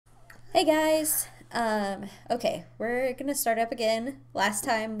Hey guys! Okay, we're gonna start up again. Last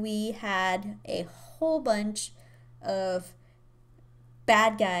time we had a whole bunch of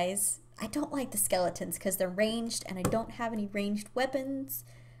bad guys. I don't like the skeletons because they're ranged and I don't have any ranged weapons.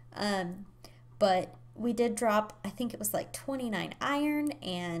 But we did drop, I think it was like 29 iron,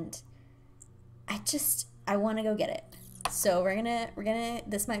 and I want to go get it. So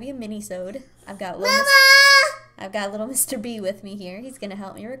this might be a mini-sode. I've got little Mr. B with me here. He's gonna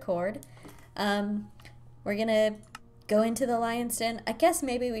help me record. We're gonna go into the lion's den. I guess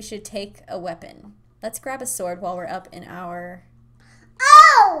maybe we should take a weapon. Let's grab a sword while we're up in our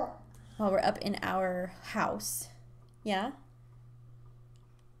house. Yeah?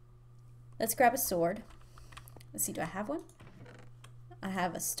 Let's grab a sword. Let's see, do I have one? I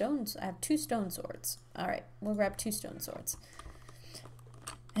have two stone swords. Alright, we'll grab two stone swords.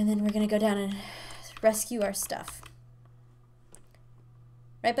 And then we're gonna go down and rescue our stuff.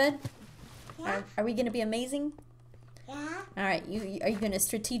 Right, bud? Yeah. Are we gonna be amazing? Yeah. Alright, are you gonna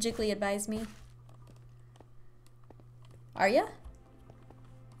strategically advise me? Are ya?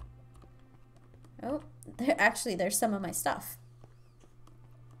 Oh, there's some of my stuff.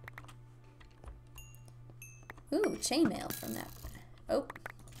 Ooh, chainmail from that. Oh.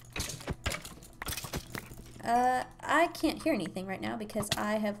 I can't hear anything right now because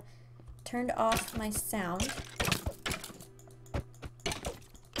I have turned off my sound.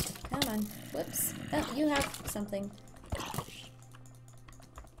 Come on. Whoops. Oh, you have something.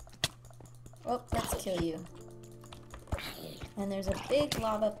 Oh, let's kill you. And there's a big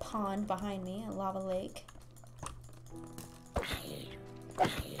lava pond behind me, a lava lake.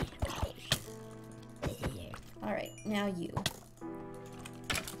 Alright, now you.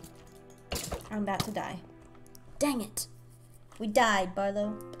 I'm about to die. Dang it! We died,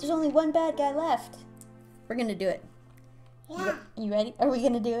 Barlow. But there's only one bad guy left. We're gonna do it. Yeah. You ready? Are we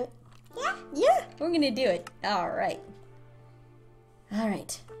gonna do it? Yeah. Yeah, we're gonna do it. Alright.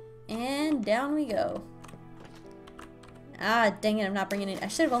 Alright. And down we go. Ah, dang it, I'm not bringing it. I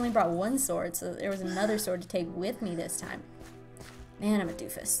should have only brought one sword, so there was another sword to take with me this time. Man, I'm a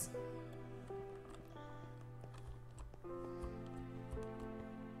doofus.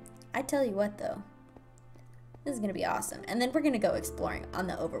 I tell you what, though. This is gonna be awesome. And then we're gonna go exploring on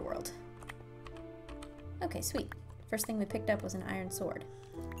the overworld. Okay, sweet. First thing we picked up was an iron sword.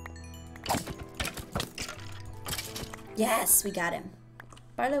 Yes, we got him.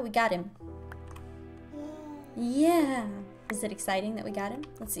 Barlow, we got him. Yeah. Is it exciting that we got him?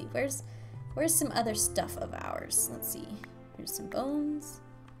 Let's see. Where's some other stuff of ours? Let's see. Here's some bones.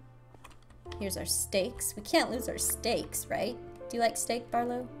 Here's our steaks. We can't lose our steaks, right? Do you like steak,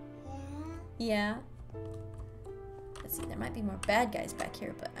 Barlow? Yeah. Let's see. There might be more bad guys back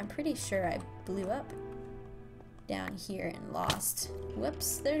here, but I'm pretty sure I blew up down here and lost.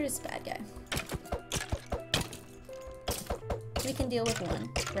 Whoops. There is a bad guy. We can deal with one,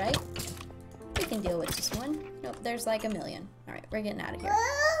 right? We can deal with just one. Nope, there's like a million. Alright, we're getting out of here.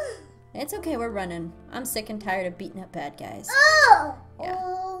 It's okay, we're running. I'm sick and tired of beating up bad guys.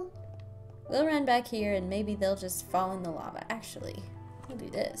 Yeah. We'll run back here and maybe they'll just fall in the lava. Actually, we'll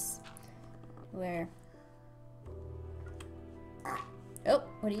do this. Where? Oh,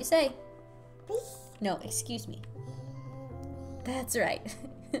 what do you say? No, excuse me. That's right.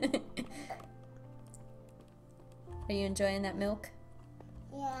 Are you enjoying that milk?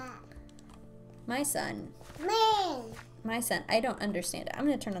 Yeah. My son, Man. I don't understand it. I'm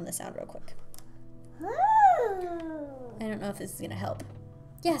going to turn on the sound real quick. Ooh. I don't know if this is going to help.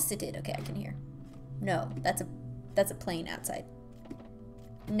 Yes, it did. Okay, I can hear. No, that's a plane outside.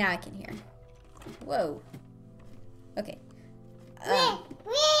 Now I can hear. Whoa. Okay. Ring.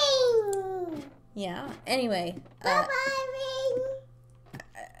 Yeah. Anyway. Bye-bye, ring.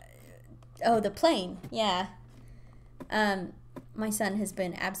 Oh, the plane. Yeah. My son has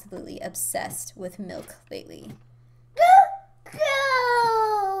been absolutely obsessed with milk lately. Go.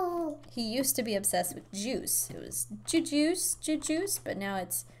 He used to be obsessed with juice. It was juice, but now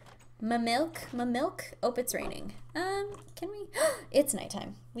it's my milk. Oh, it's raining. Can we? It's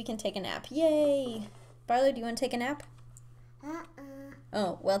nighttime. We can take a nap. Yay! Barlow, do you want to take a nap?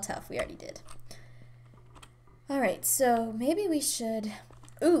 Oh, well, tough. We already did. All right, so maybe we should.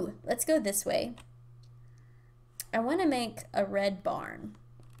 Ooh, let's go this way. I want to make a red barn.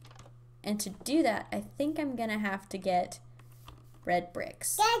 And to do that, I think I'm going to have to get red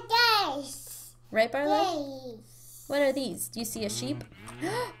bricks. Yes. Right, Barlow? Yes. What are these? Do you see a sheep?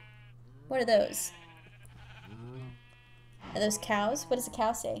 What are those? Are those cows? What does a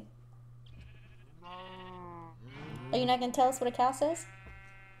cow say? Are you not going to tell us what a cow says?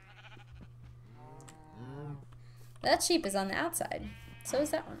 That sheep is on the outside. So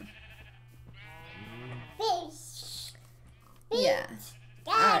is that one. Fish. Yeah.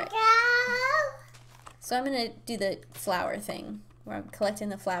 Go, Alright. go. So I'm going to do the flower thing, where I'm collecting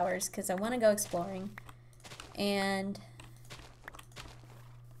the flowers, because I want to go exploring. And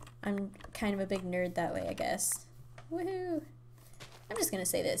I'm kind of a big nerd that way, I guess. Woohoo! I'm just going to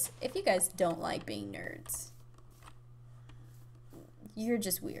say this. If you guys don't like being nerds, you're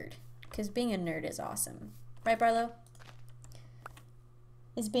just weird. Because being a nerd is awesome. Right, Barlow?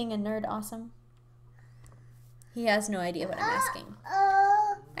 Is being a nerd awesome? He has no idea what I'm asking.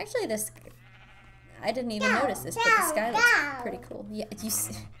 Actually, this... I didn't even notice this, but the sky looks pretty cool. Yeah, do you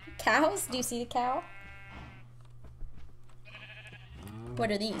see... Cows? Do you see the cow? What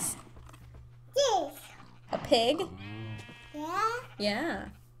are these? This. A pig? Yeah. Yeah.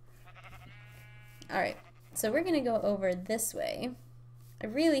 Alright, so we're gonna go over this way. I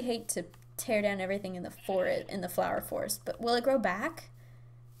really hate to tear down everything in the forest, in the flower forest, but will it grow back?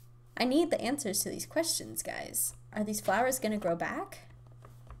 I need the answers to these questions, guys. Are these flowers gonna grow back?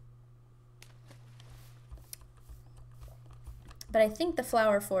 But I think the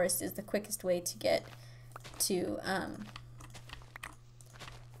flower forest is the quickest way to get to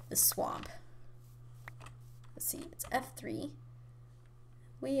the swamp. Let's see, it's F3.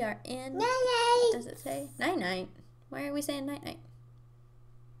 We are in, what does it say? Night-night. Why are we saying night-night?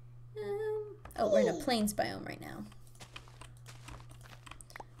 Oh, we're in a plains biome right now.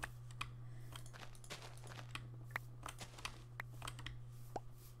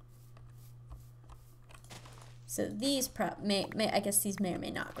 So these I guess these may or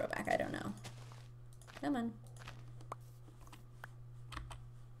may not grow back. I don't know. Come on.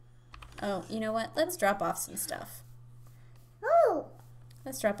 Oh, you know what? Let's drop off some stuff. Oh.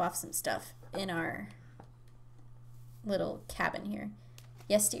 Let's drop off some stuff in our little cabin here.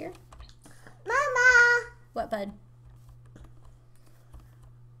 Yes, dear? Mama. What, bud?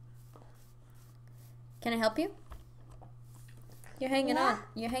 Can I help you? You're hanging on.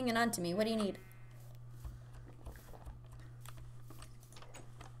 You're hanging on to me. What do you need?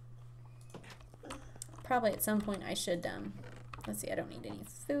 Probably at some point I should, let's see, I don't need any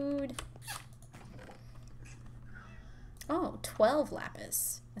food. Oh, 12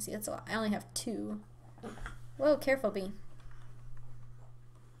 lapis. I see, that's a lot. I only have 2. Whoa, careful, bee.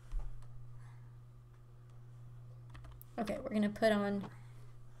 Okay, we're gonna put on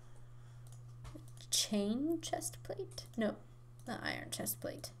chain chest plate? No, the iron chest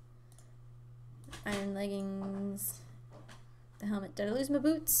plate. Iron leggings. The helmet. Did I lose my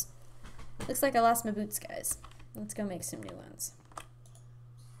boots? Looks like I lost my boots, guys. Let's go make some new ones.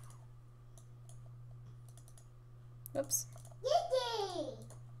 Whoops. Yippee.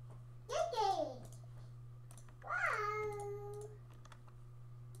 Yippee. Wow.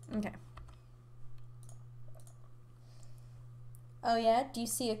 Okay. Oh yeah, do you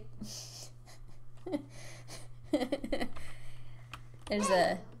see a... There's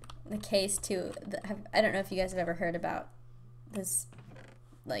the case too. I don't know if you guys have ever heard about this,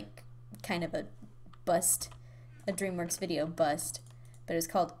 like, kind of a bust, a DreamWorks video bust, but it was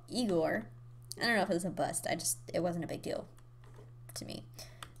called Igor. I don't know if it was a bust. It wasn't a big deal to me.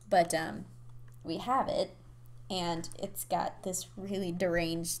 But we have it, and it's got this really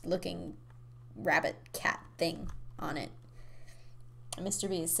deranged looking rabbit cat thing on it. And Mr.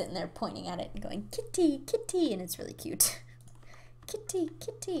 B is sitting there pointing at it and going, "Kitty, kitty," and it's really cute. Kitty,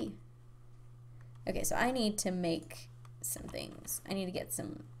 kitty. Okay, so I need to make some things. I need to get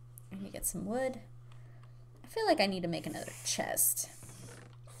some wood. I feel like I need to make another chest.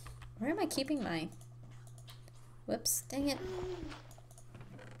 Where am I keeping my... Whoops, dang it.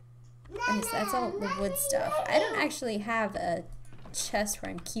 Okay, so that's all the wood stuff. I don't actually have a chest where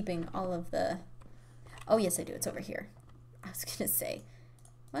I'm keeping all of the... Oh, yes, I do. It's over here. I was gonna say.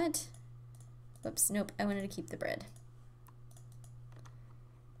 What? Whoops, nope. I wanted to keep the bread.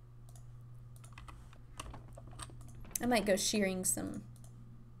 I might go shearing some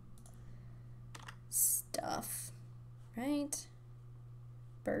stuff, right?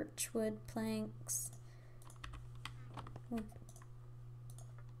 Birchwood planks.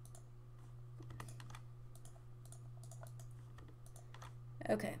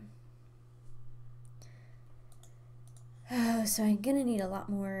 Okay. Oh, so I'm gonna need a lot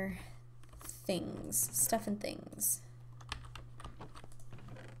more things, stuff and things.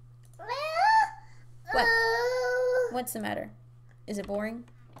 What? What's the matter? Is it boring?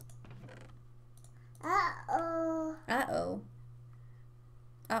 Uh-oh. Uh-oh.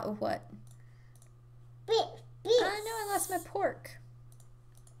 Uh-oh what? Beep, beep. I know I lost my pork.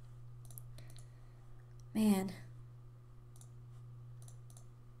 Man.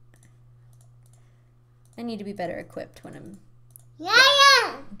 I need to be better equipped when I'm...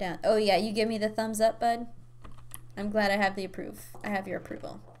 Yeah. down. Oh yeah, you give me the thumbs up, bud. I'm glad I have your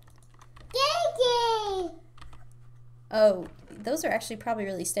approval. Yay! Oh, those are actually probably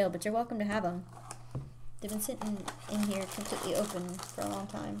really stale, but you're welcome to have them. They've been sitting in here completely open for a long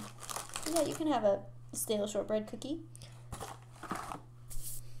time. Yeah, you can have a stale shortbread cookie.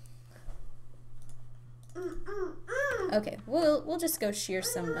 Okay, we'll just go shear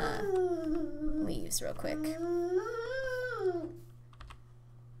some leaves real quick.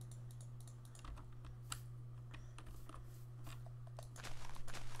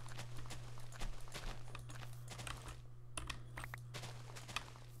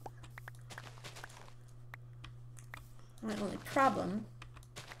 My only problem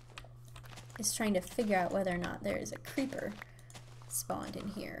is trying to figure out whether or not there is a creeper spawned in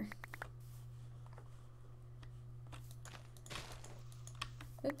here.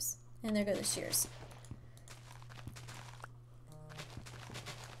 Oops, and there go the shears.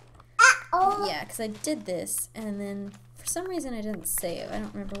 Uh-oh. Yeah, because I did this, and then for some reason I didn't save. I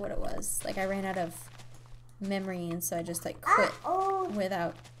don't remember what it was. Like, I ran out of memory, and so I just, like, quit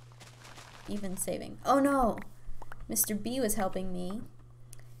without even saving. Oh, no! Mr. B was helping me,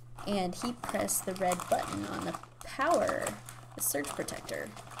 and he pressed the red button on the surge protector.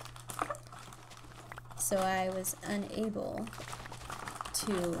 So I was unable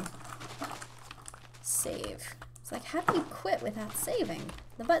to save. It's like, how do you quit without saving?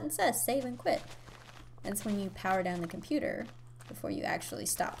 The button says save and quit. That's when you power down the computer before you actually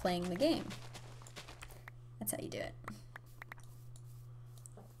stop playing the game. That's how you do it.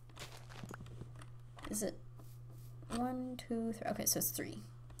 Is it 1, 2, 3? Okay, so it's 3.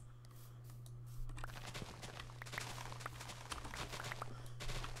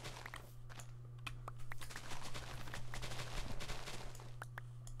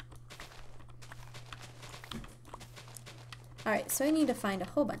 Alright, so I need to find a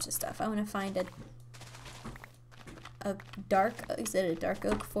whole bunch of stuff. I want to find a dark, is it a dark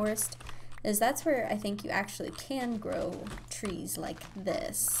oak forest? Because that's where I think you actually can grow trees like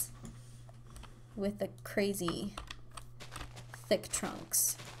this with the crazy thick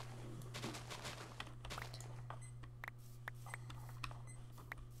trunks.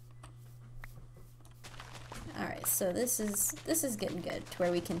 Alright, so this is getting good to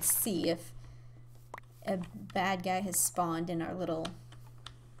where we can see if a bad guy has spawned in our little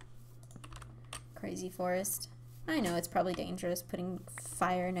crazy forest. I know it's probably dangerous putting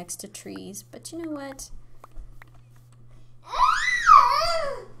fire next to trees, but you know what?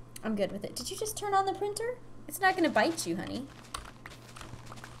 I'm good with it. Did you just turn on the printer? It's not gonna bite you, honey.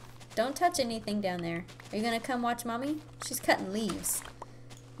 Don't touch anything down there. Are you gonna come watch mommy? She's cutting leaves.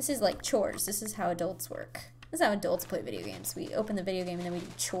 This is like chores. This is how adults work. This is how adults play video games. We open the video game and then we do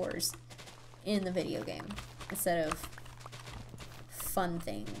chores in the video game instead of fun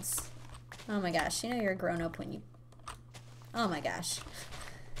things. Oh my gosh, you know you're a grown-up when you... Oh my gosh.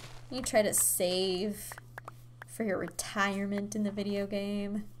 You try to save for your retirement in the video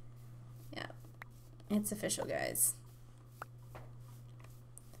game. Yeah, it's official, guys.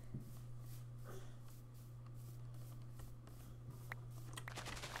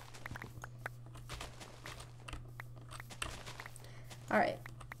 Alright,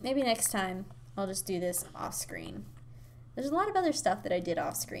 maybe next time I'll just do this off screen. There's a lot of other stuff that I did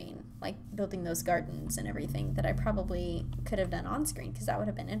off screen, like building those gardens and everything that I probably could have done on screen because that would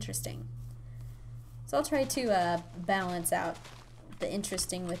have been interesting. So I'll try to balance out the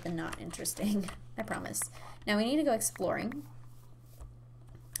interesting with the not interesting, I promise. Now we need to go exploring,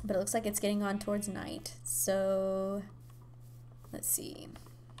 but it looks like it's getting on towards night, so let's see.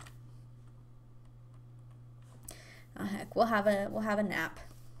 Oh heck, we'll have a nap.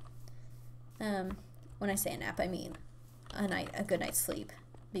 When I say a nap, I mean a good night's sleep,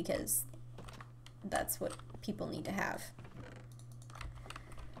 because that's what people need to have.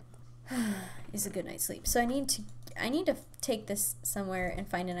 Is a good night's sleep. So I need to take this somewhere and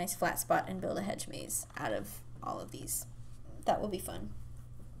find a nice flat spot and build a hedge maze out of all of these. That will be fun.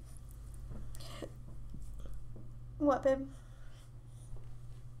 What, babe?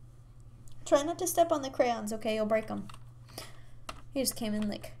 Try not to step on the crayons, okay? You'll break them. He just came and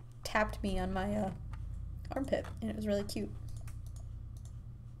like tapped me on my armpit, and it was really cute.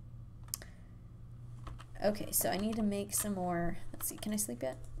 Okay, so I need to make some more. Let's see, can I sleep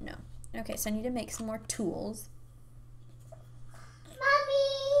yet? No. Okay, so I need to make some more tools.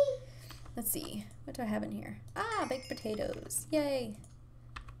 Mommy! Let's see, what do I have in here? Ah, baked potatoes. Yay!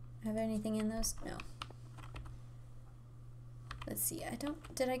 Have anything in those? No. Let's see,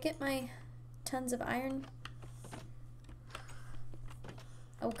 did I get my tons of iron?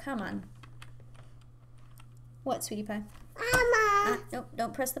 Oh, come on. What, sweetie pie? Mama! Ah, nope,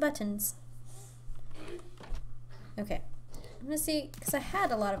 don't press the buttons. Okay. I'm gonna see, because I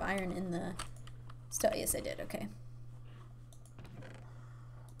had a lot of iron in the stove. Yes, I did. Okay.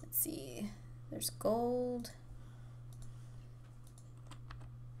 Let's see. There's gold.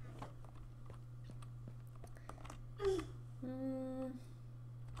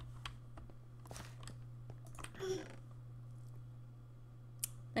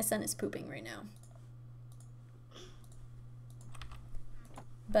 My son is pooping right now.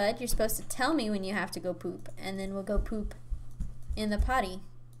 Bud, you're supposed to tell me when you have to go poop, and then we'll go poop in the potty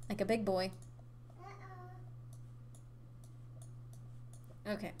like a big boy.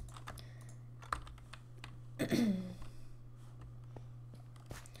 Okay.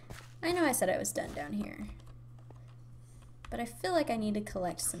 I know I said I was done down here, but I feel like I need to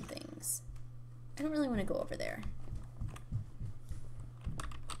collect some things. I don't really want to go over there.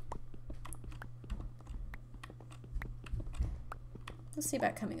 We'll see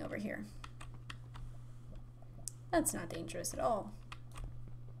about coming over here. That's not dangerous at all.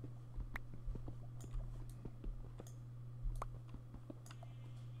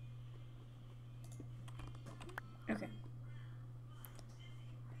 Okay.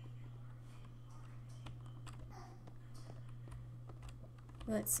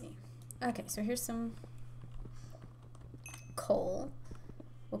 Let's see. Okay, so here's some coal.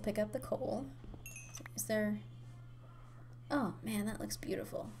 We'll pick up the coal. Is there... Oh, man, that looks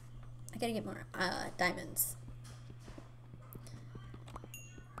beautiful. I gotta get more diamonds.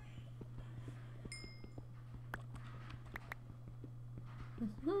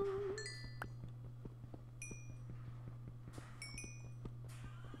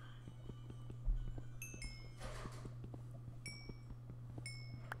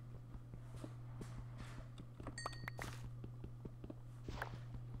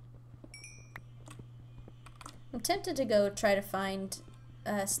 I'm tempted to go try to find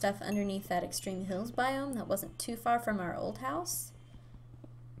stuff underneath that extreme hills biome that wasn't too far from our old house.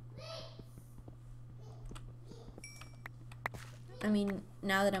 I mean,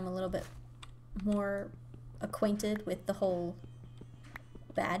 now that I'm a little bit more acquainted with the whole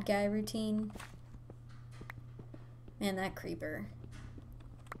bad guy routine. Man, that creeper.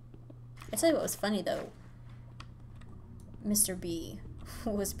 I tell you what was funny though. Mr. B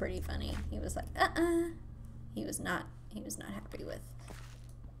was pretty funny. He was like, He was not happy with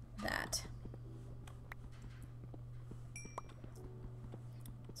that.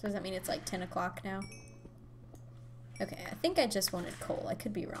 So does that mean it's like 10 o'clock now? Okay, I think I just wanted coal. I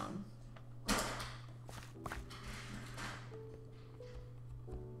could be wrong.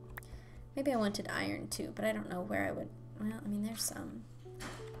 Maybe I wanted iron too, but I don't know where I would... Well, I mean, there's some.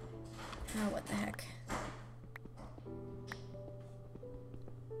 Oh, what the heck.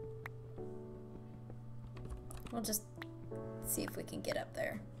 We'll just see if we can get up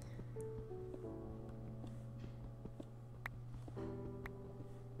there.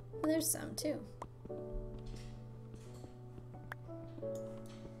 Well, there's some too.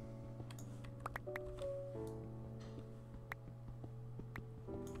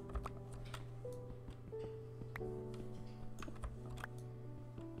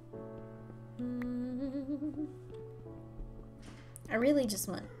 I really just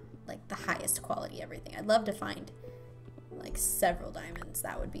want like the highest quality everything. I'd love to find like several diamonds.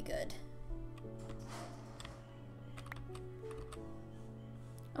 That would be good.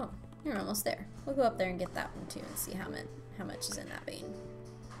 Oh, you're almost there. We'll go up there and get that one too and see how much is in that vein.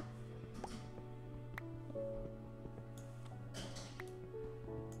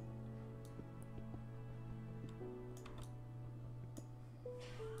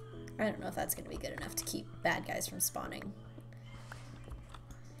 I don't know if that's going to be good enough to keep bad guys from spawning.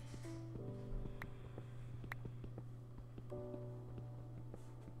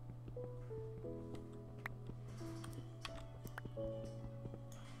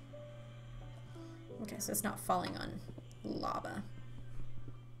 Okay, so it's not falling on lava.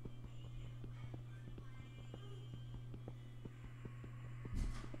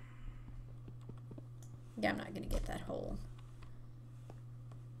 Yeah, I'm not going to get that hole.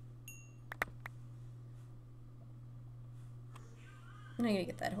 I'm not going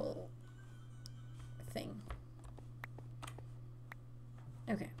to get that whole thing.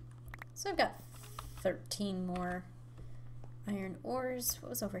 Okay, so I've got 13 more iron ores. What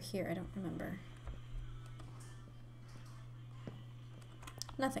was over here? I don't remember.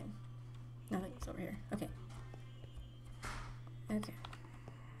 Nothing. Nothing's over here. Okay. Okay.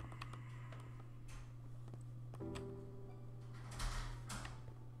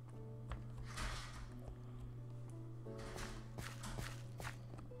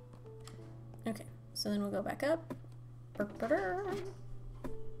 Okay, so then we'll go back up,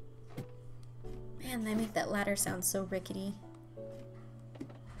 Man, they make that ladder sound so rickety.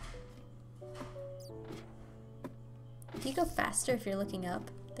 Do you go faster if you're looking up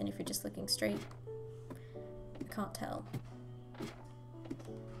than if you're just looking straight? I can't tell.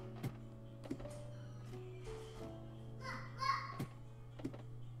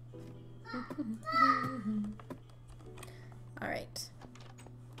 Alright.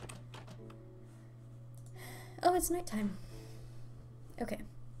 Oh, it's nighttime. Okay.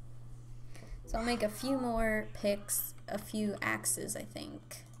 So I'll make a few more picks, a few axes, I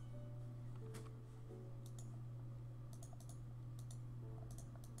think.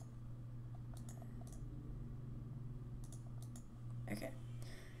 Okay.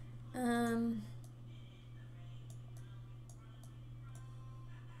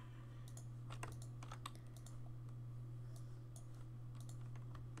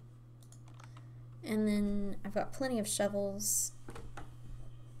 And then I've got plenty of shovels.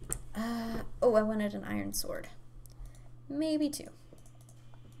 Oh, I wanted an iron sword. Maybe two.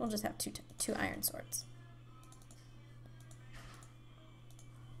 We'll just have two iron swords.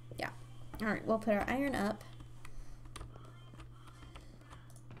 Yeah. Alright, we'll put our iron up.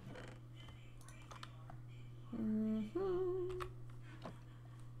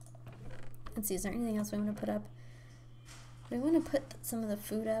 Let's see, is there anything else we want to put up? We want to put some of the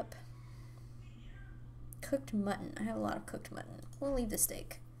food up. Cooked mutton. I have a lot of cooked mutton. We'll leave the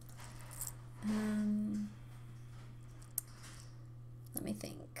steak. Let me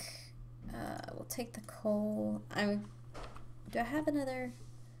think. We'll take the coal. Do I have another?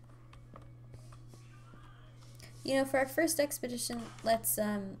 You know, for our first expedition, let's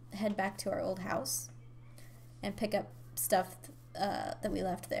head back to our old house and pick up stuff that we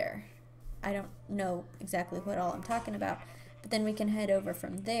left there. I don't know exactly what all I'm talking about, but then we can head over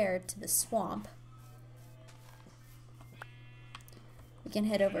from there to the swamp. We can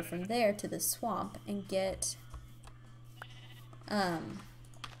head over from there to the swamp and get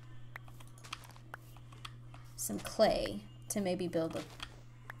some clay to maybe build a...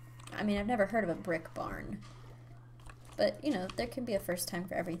 I mean, I've never heard of a brick barn, but, you know, there can be a first time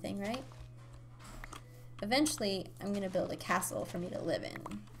for everything, right? Eventually, I'm going to build a castle for me to live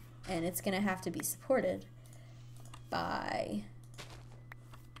in, and it's going to have to be supported by...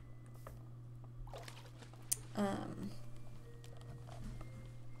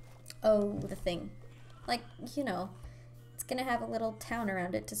 oh, the thing. Like, you know, it's gonna have a little town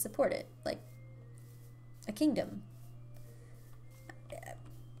around it to support it. Like, a kingdom.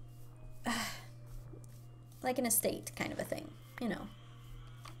 Like an estate kind of a thing, you know.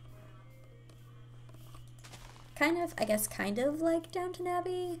 Kind of, I guess, kind of like Downton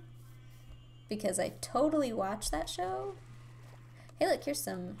Abbey. Because I totally watched that show. Hey, look, here's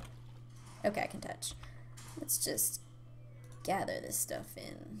some... Okay, I can touch. Let's just gather this stuff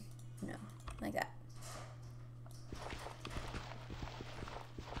in. No, like that.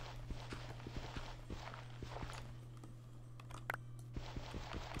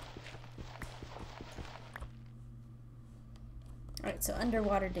 Alright, so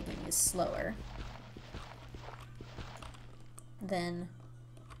underwater digging is slower than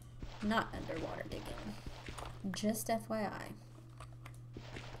not underwater digging. Just FYI.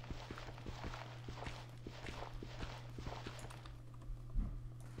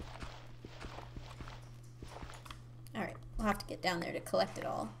 Alright, we'll have to get down there to collect it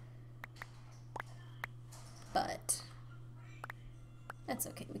all. But that's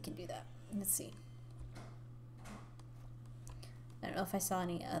okay, we can do that. Let's see. I don't know if I saw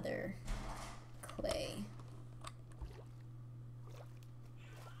any other clay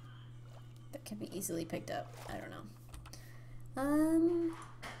that can be easily picked up. I don't know.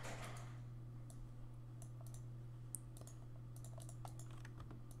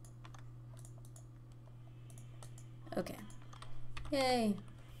 Okay. Yay.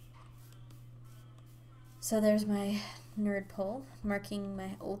 So there's my nerd pole marking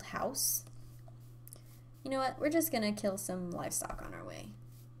my old house. You know what? We're just gonna kill some livestock on our way.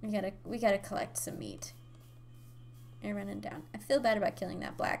 We gotta collect some meat. You're running down. I feel bad about killing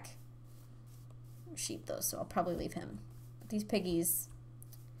that black sheep though, so I'll probably leave him. But these piggies,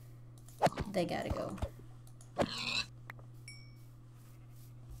 they gotta go.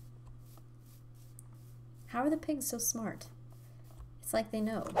 How are the pigs so smart? It's like they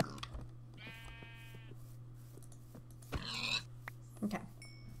know. Okay.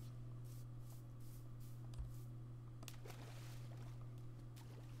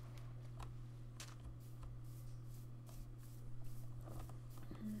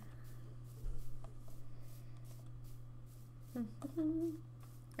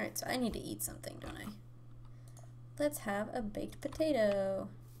 Alright, so I need to eat something, don't I? let's have a baked potato.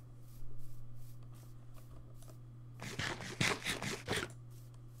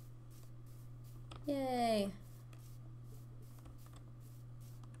 Yay.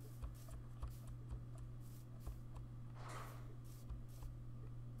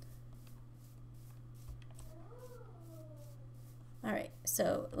 Alright,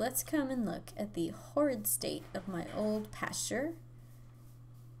 so let's come and look at the horrid state of my old pasture.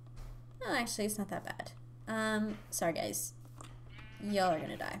 Oh, actually, it's not that bad. Sorry guys. Y'all are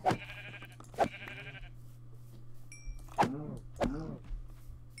gonna die.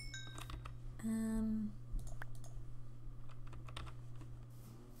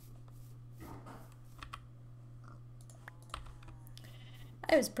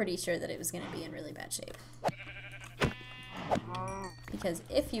 I was pretty sure that it was gonna be in really bad shape. Because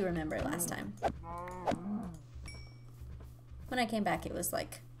if you remember last time, when I came back, it was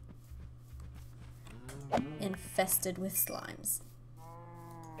like infested with slimes.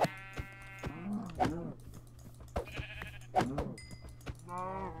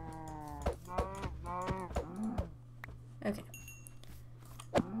 Okay.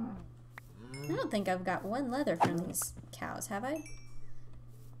 I don't think I've got one leather from these cows, have I?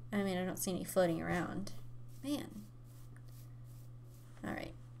 I mean, I don't see any floating around. Man.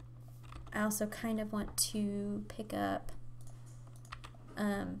 Alright. I also kind of want to pick up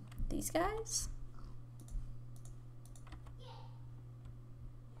these guys.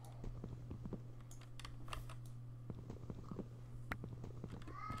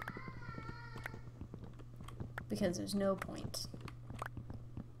 Because there's no point.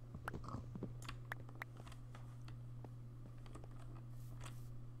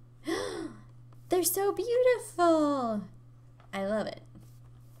 They're so beautiful! I love it.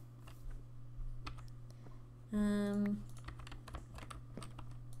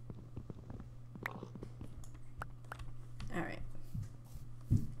 Alright.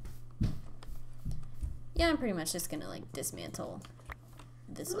 Yeah, I'm pretty much just gonna like dismantle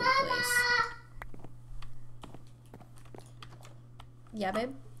this whole place. Yeah,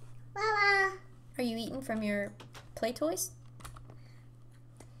 babe? Mama. Are you eating from your play toys?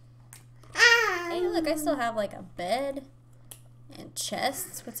 Hey, look, I still have like a bed and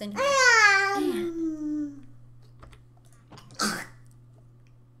chests. What's in here?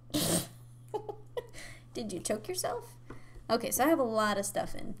 Did you choke yourself? Okay, so I have a lot of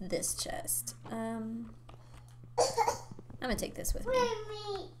stuff in this chest. I'm gonna take this with me.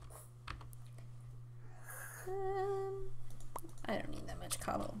 I don't need that much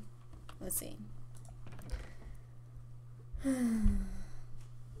cobble. Let's see.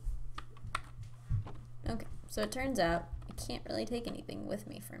 Okay, so it turns out I can't really take anything with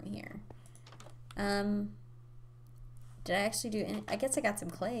me from here. Did I actually do any? I guess I got some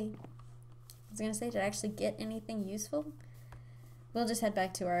clay. I was gonna say, did I actually get anything useful? We'll just head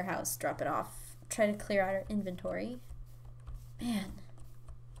back to our house, drop it off, try to clear out our inventory. Man.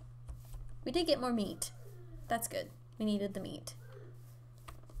 We did get more meat. That's good. We needed the meat.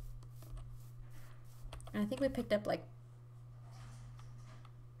 And I think we picked up like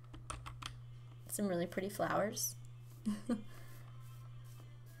some really pretty flowers.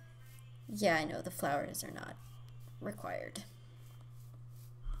 Yeah, I know the flowers are not required.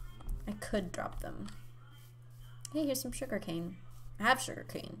 I could drop them. Hey, here's some sugar cane. I have sugar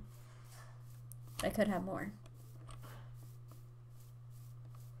cane. But I could have more.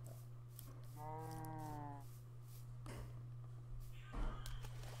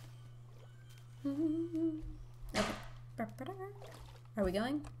 Okay. Are we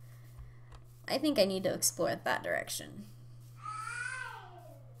going? I think I need to explore that direction.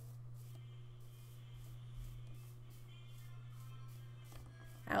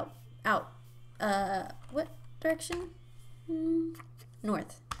 Out. Out. What direction?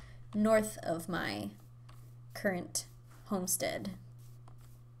 North. North of my current homestead.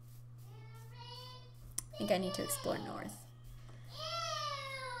 I think I need to explore north.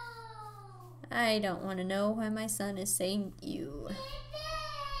 I don't want to know why my son is saying ew.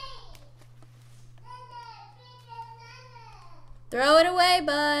 Throw it away,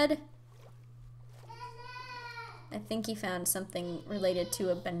 bud. I think he found something related to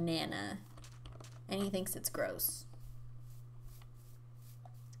a banana, and he thinks it's gross.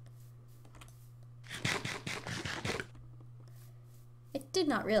 I did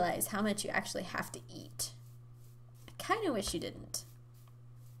not realize how much you actually have to eat. I kind of wish you didn't.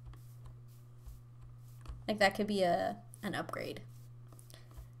 Like, that could be an upgrade.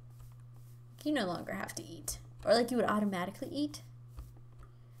 You no longer have to eat. Or like you would automatically eat.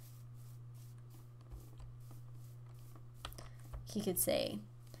 He could say,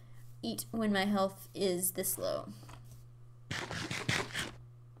 eat when my health is this low.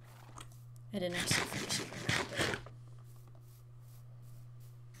 I didn't actually finish it.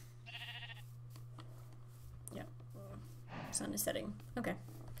 Yep. Sun is setting. Okay.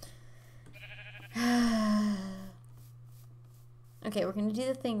 Okay, we're gonna do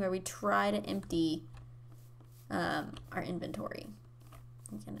the thing where we try to empty our inventory.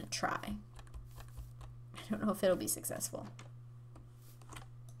 I'm gonna try. I don't know if it'll be successful.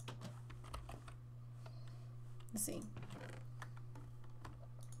 Let's see.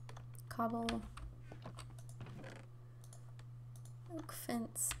 Cobble. Oak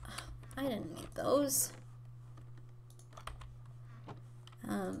fence. Oh, I didn't need those.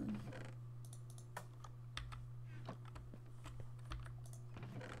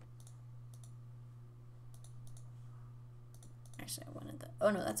 Actually, I wanted that. Oh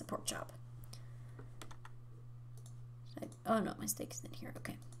no, that's a pork chop. Oh no, my steak is in here.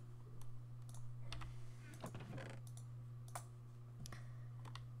 Okay.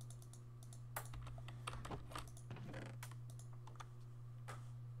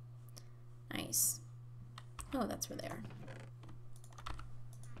 Nice. Oh, that's where they are.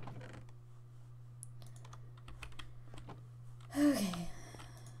 Okay.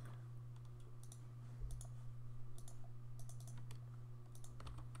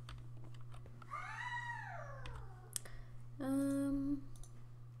 Um.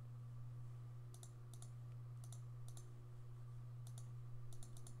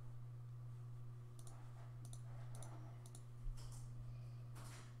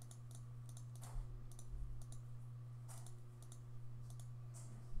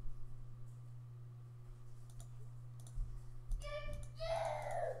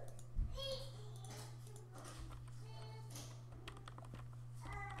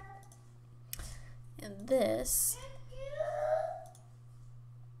 And this.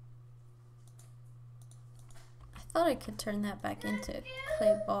 I thought I could turn that back into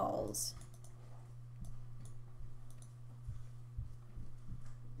clay balls.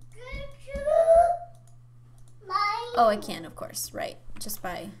 Oh, I can, of course, right. Just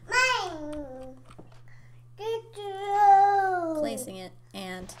by placing it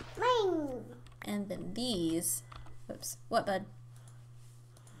and then these, whoops, what, bud?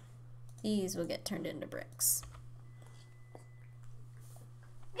 These will get turned into bricks.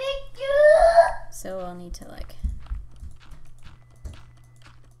 So I'll need to like,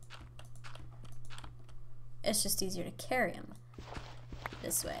 it's just easier to carry them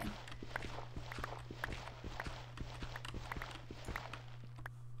this way.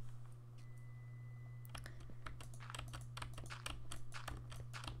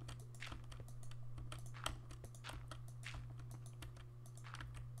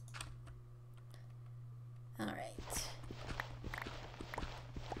 All right.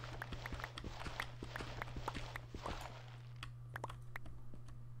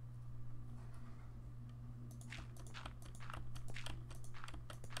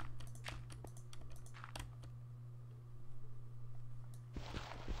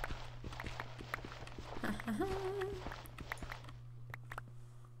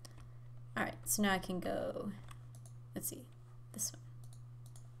 All right, so now I can go, let's see, this one.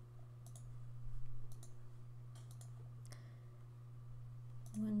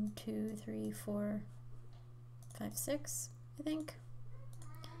 1, 2, 3, 4, 5, 6, I think.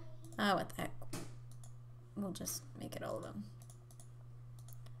 What the heck. We'll just make it all of them.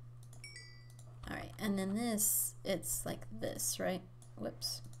 All right, and then this, it's like this, right?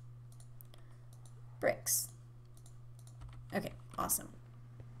 Whoops. Bricks. Okay, awesome.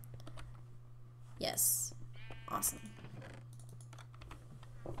 Yes, awesome.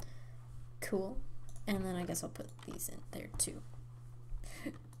 Cool. And then I guess I'll put these in there too.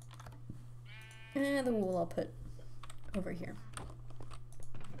 And the wool I'll put over here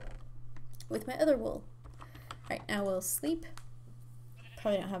with my other wool. Alright, now we'll sleep.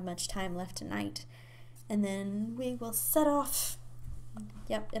 Probably don't have much time left tonight. And then we will set off.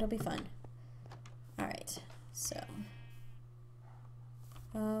 Yep, it'll be fun. Alright, so.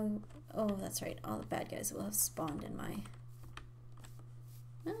 Oh, that's right. All the bad guys will have spawned in my...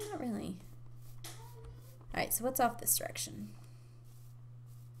 No, not really. Alright, so what's off this direction?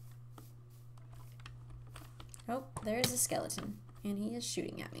 Oh, there's a skeleton, and he is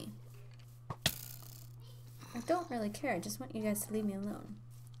shooting at me. I don't really care. I just want you guys to leave me alone.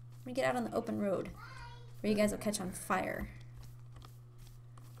 Let me get out on the open road, where you guys will catch on fire.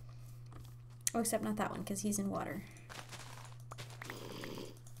 Oh, except not that one, because he's in water.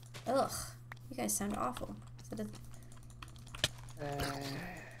 Ugh, you guys sound awful.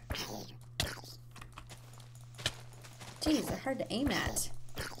 Jeez, they're hard to aim at.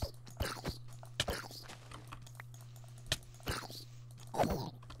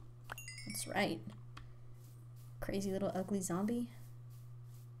 Let's That's right. Crazy little ugly zombie.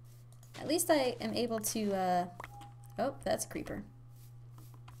 At least I am able to, oh, that's a creeper.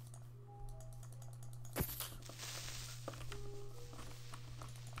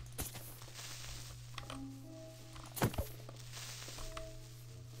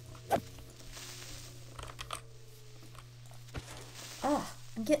 Oh,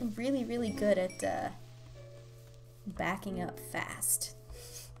 I'm getting really, really good at, backing up fast.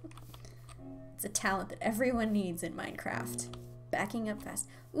 It's a talent that everyone needs in Minecraft. Backing up fast.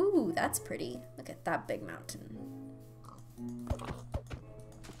 Ooh, that's pretty. Look at that big mountain.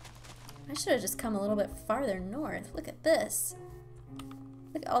 I should have just come a little bit farther north. Look at this.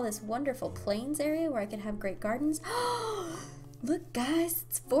 Look at all this wonderful plains area where I could have great gardens. Look, guys,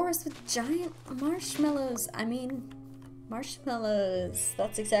 it's forest with giant marshmallows. I mean, marshmallows.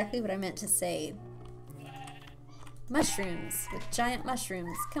 That's exactly what I meant to say. Mushrooms with giant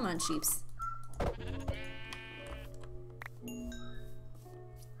mushrooms. Come on, sheeps.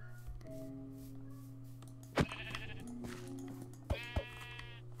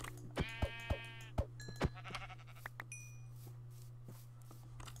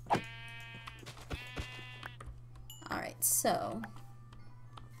 Alright, so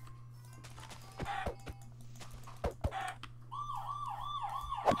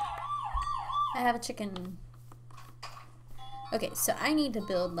I have a chicken. Okay, so I need to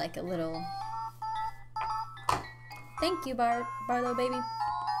build like a little... Thank you, Barlow baby.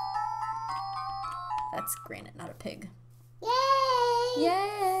 That's granite, not a pig. Yay!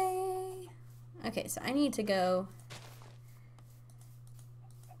 Yay! Okay, so I need to go...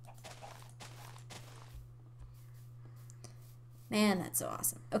 Man, that's so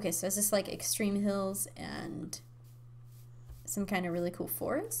awesome. Okay, so is this like extreme hills and some kind of really cool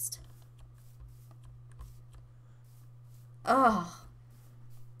forest? Oh,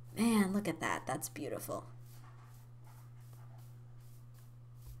 man, look at that. That's beautiful.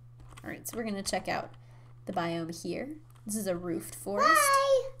 All right, so we're going to check out the biome here. This is a roofed forest.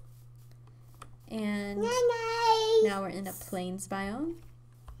 Bye. And Night. now we're in a plains biome.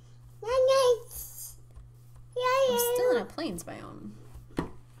 Night. I'm still in a plains biome.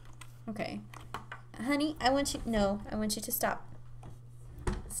 Okay. Honey, I want you... No, I want you to stop.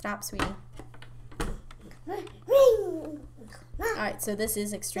 Stop, sweetie. Alright, so this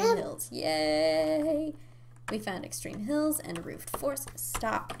is extreme hills. Yay! We found extreme hills and a roofed forest.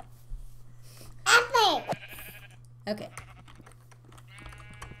 Stop. Apple. Okay.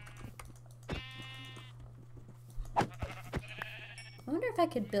 I wonder if I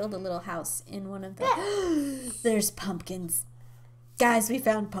could build a little house in one of the... There's pumpkins. Guys, we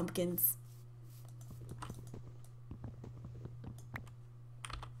found pumpkins.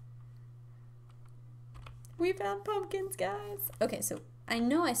 We found pumpkins, guys. Okay, so I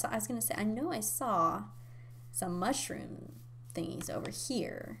know I saw some mushroom thingies over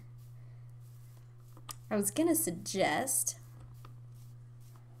here. I was gonna suggest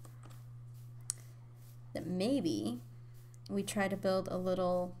that maybe we try to build a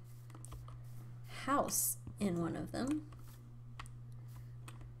little house in one of them.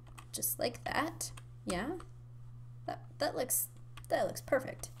 Just like that. Yeah? That looks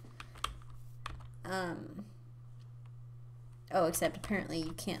perfect. Oh, except apparently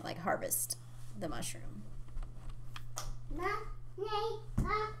you can't like harvest the mushroom.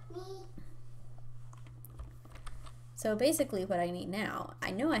 So basically what I need now, I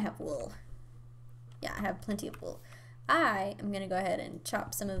know I have wool. Yeah, I have plenty of wool. I am gonna go ahead and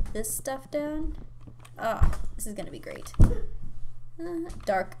chop some of this stuff down. Oh, this is gonna be great.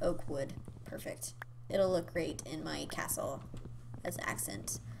 Dark oak wood. Perfect. It'll look great in my castle as an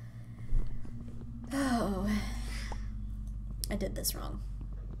accent. Oh, I did this wrong.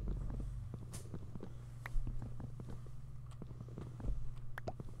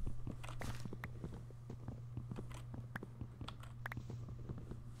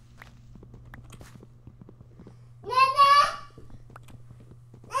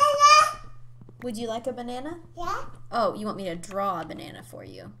 Would you like a banana? Yeah. Oh, you want me to draw a banana for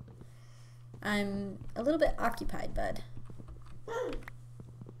you? I'm a little bit occupied, bud.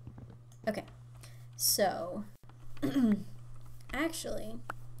 Okay. So, actually,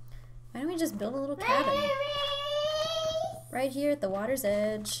 why don't we just build a little cabin right here at the water's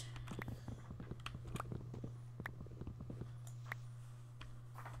edge?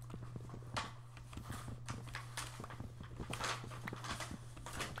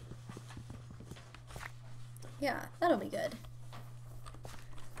 Yeah, that'll be good.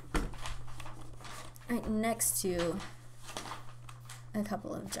 Right next to a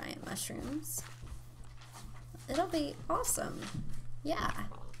couple of giant mushrooms. It'll be awesome. Yeah.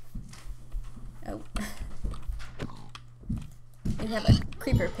 Oh. We have a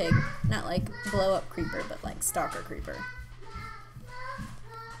creeper pig. Not like blow up creeper, but like stalker creeper.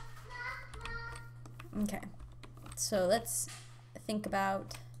 Okay. So let's think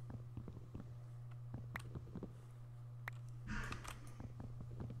about...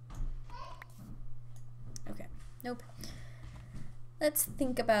 Okay. Nope. Let's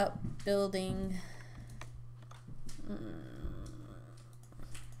think about building...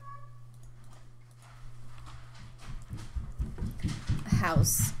 a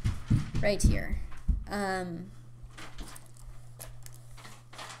house right here. Ugh,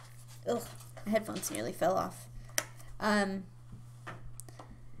 my headphones nearly fell off.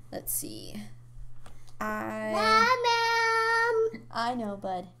 Let's see. I know,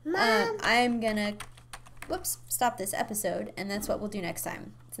 bud. I'm gonna stop this episode, and that's what we'll do next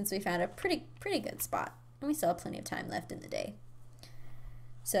time, since we found a pretty good spot, and we still have plenty of time left in the day.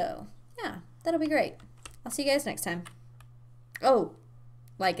 So yeah, that'll be great. I'll see you guys next time. Oh,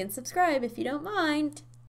 like and subscribe if you don't mind.